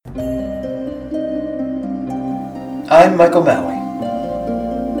I'm Michael Maui,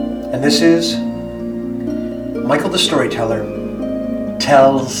 and this is Michael the Storyteller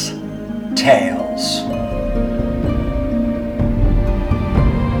Tells Tales.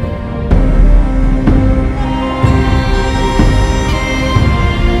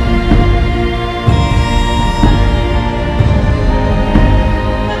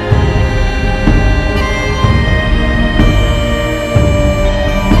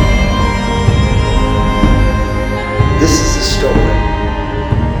 This is the story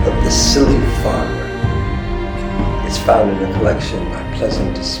of The Silly Farmer. It's found in a collection by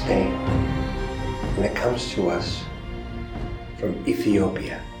Pleasant to Spain, and it comes to us from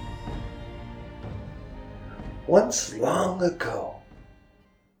Ethiopia. Once long ago,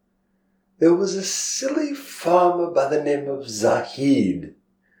 there was a silly farmer by the name of Zahid,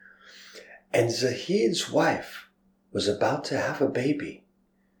 and Zahid's wife was about to have a baby,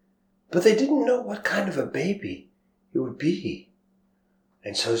 but they didn't know what kind of a baby it would be.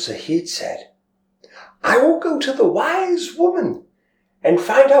 And so Zahid said, "I will go to the wise woman and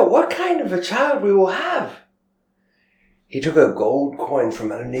find out what kind of a child we will have." He took a gold coin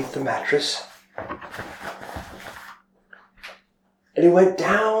from underneath the mattress and he went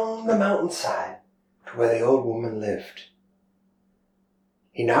down the mountainside to where the old woman lived.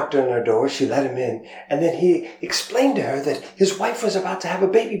 He knocked on her door, she let him in, and then he explained to her that his wife was about to have a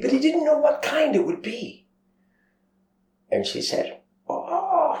baby, but he didn't know what kind it would be. And she said,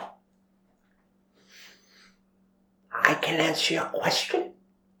 "Oh, I can answer your question.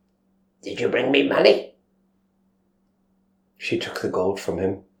 Did you bring me money?" She took the gold from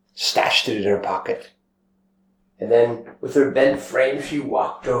him, stashed it in her pocket, and then with her bent frame she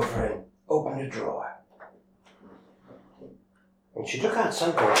walked over and opened a drawer. And she took out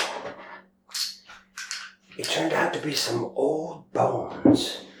something. It turned out to be some old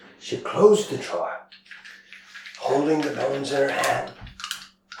bones. She closed the drawer, holding the bones in her hand.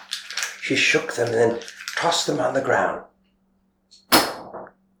 She shook them and then tossed them on the ground.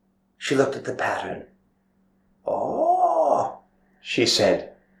 She looked at the pattern. "Oh," she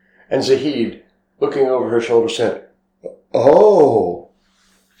said. And Zahid, looking over her shoulder, said, "Oh."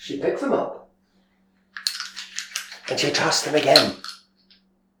 She picked them up and she tossed them again.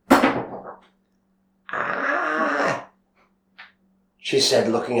 "Ah," she said,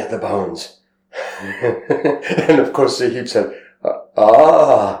 looking at the bones. And of course Zahid said,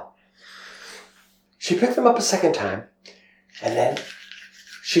 "Ah." She picked them up a second time, and then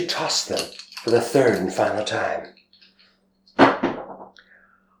she tossed them for the third and final time.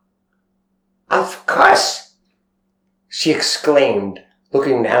 "Of course," she exclaimed,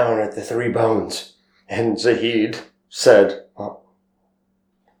 looking down at the three bones. And Zahid said,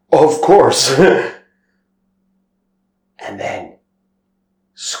 "Of course." And then,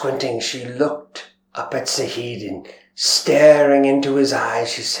 squinting, she looked up at Zahid and staring into his eyes,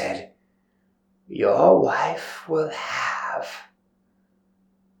 she said, "Your wife will have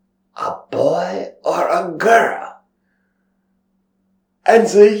a boy or a girl." And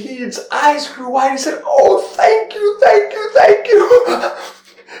Zahid's eyes grew wide. He said, "Oh, thank you, thank you, thank you."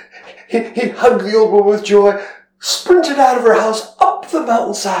 He hugged the old woman with joy, sprinted out of her house up the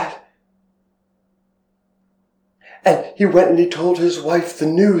mountainside. And he went and he told his wife the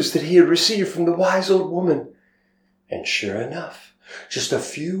news that he had received from the wise old woman. And sure enough, just a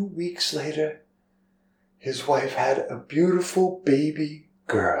few weeks later, his wife had a beautiful baby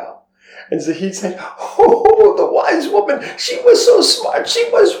girl. And Zahid said, "Oh, the wise woman, she was so smart, she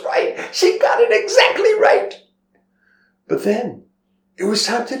was right, she got it exactly right." But then, it was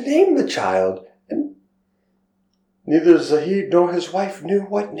time to name the child, and neither Zahid nor his wife knew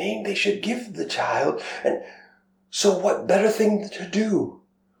what name they should give the child, and so what better thing to do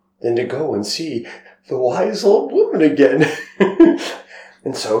than to go and see the wise old woman again?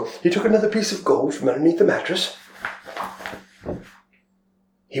 And so he took another piece of gold from underneath the mattress.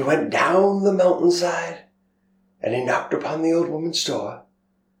 He went down the mountainside and he knocked upon the old woman's door.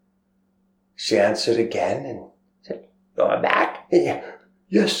 She answered again and said, "You're back?"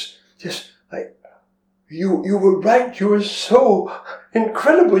 Yes, you were right. You were so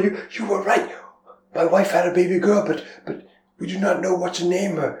incredible. You were right. My wife had a baby girl, but we do not know what to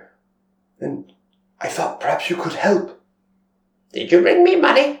name her. And I thought perhaps you could help." "Did you bring me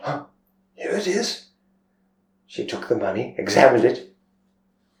money?" "Here it is." She took the money, examined it,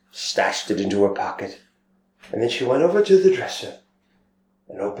 stashed it into her pocket, and then she went over to the dresser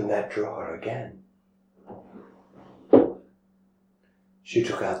and opened that drawer again. She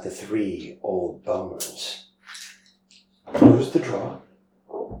took out the three old bones, closed the drawer,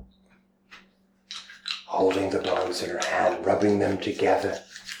 holding the bones in her hand, rubbing them together.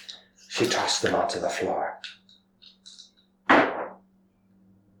 She tossed them onto the floor.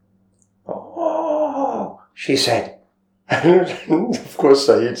 she said. And of course,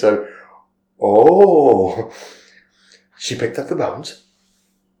 Zahid said, "Oh." She picked up the bones,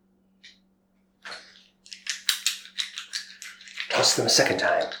 tossed them a second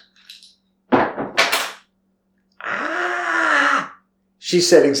time. "Ah," she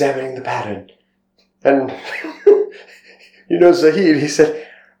said, examining the pattern. And, Zahid, he said,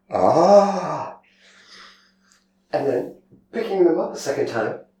 "Ah." And then, picking them up a second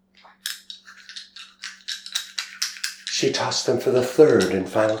time, she tossed them for the third and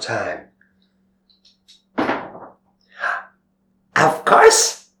final time. "Of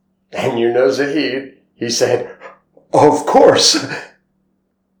course." And Zahid, he said, "Of course."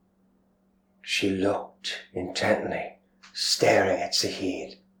 She looked intently, staring at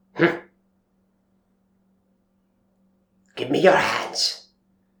Zahid. "Give me your hands."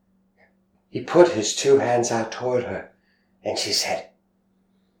 He put his 2 hands out toward her, and she said,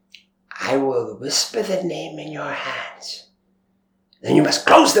 "I will whisper the name in your hands. Then you must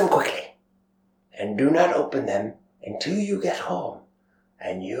close them quickly, and do not open them until you get home,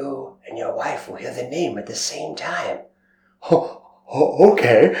 and you and your wife will hear the name at the same time."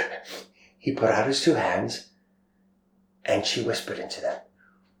 Okay. He put out his 2 hands, and she whispered into them,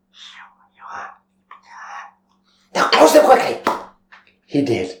 "Now close them quickly." He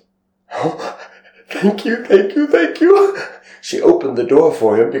did. Thank you. She opened the door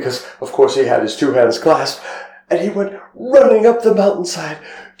for him because, of course, he had his 2 hands clasped, and he went running up the mountainside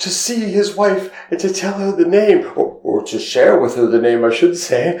to see his wife and to tell her the name, or to share with her the name, I should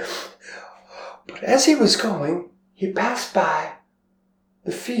say. But as he was going, he passed by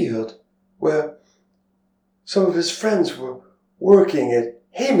the field where some of his friends were working at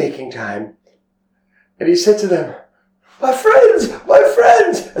haymaking time, and he said to them, my friends,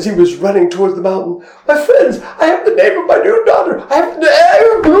 as he was running towards the mountain, "My friends, I have the name of my new daughter,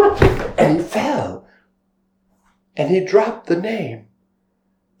 and he fell, and he dropped the name.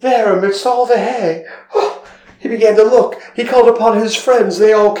 There amidst all the hay, he began to look. He called upon his friends.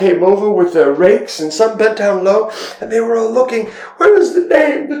 They all came over with their rakes, and some bent down low, and they were all looking. Where is the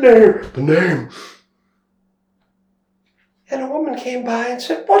name? The name. And a woman came by and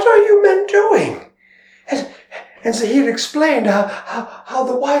said, "What are you men doing?" And Zahid explained how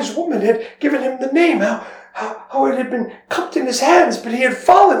the wise woman had given him the name, how it had been cupped in his hands, but he had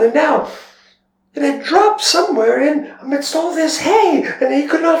fallen, and now it had dropped somewhere in amidst all this hay, and he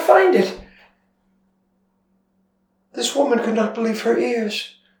could not find it. This woman could not believe her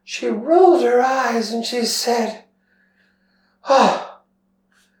ears. She rolled her eyes and she said,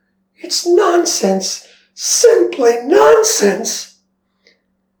 it's nonsense, simply nonsense."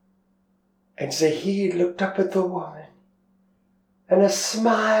 And Zahid looked up at the woman, and a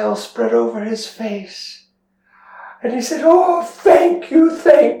smile spread over his face. And he said, "Oh, thank you.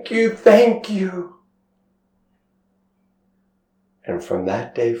 And from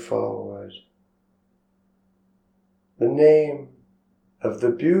that day forward, the name of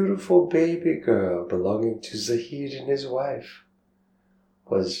the beautiful baby girl belonging to Zahid and his wife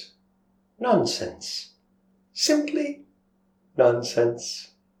was Nonsense. Simply nonsense.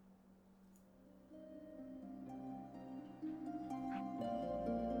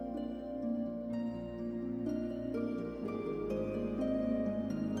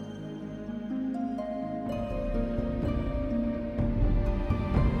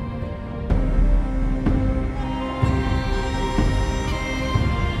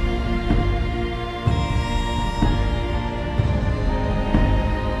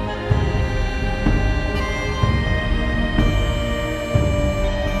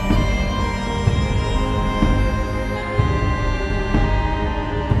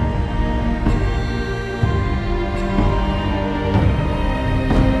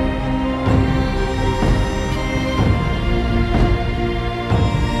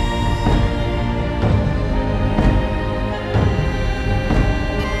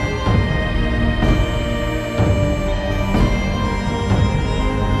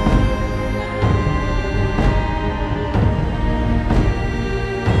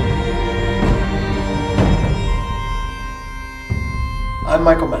 I'm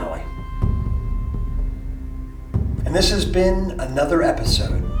Michael Malley, and this has been another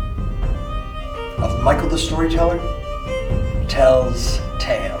episode of Michael the Storyteller Tells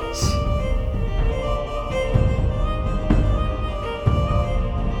Tales.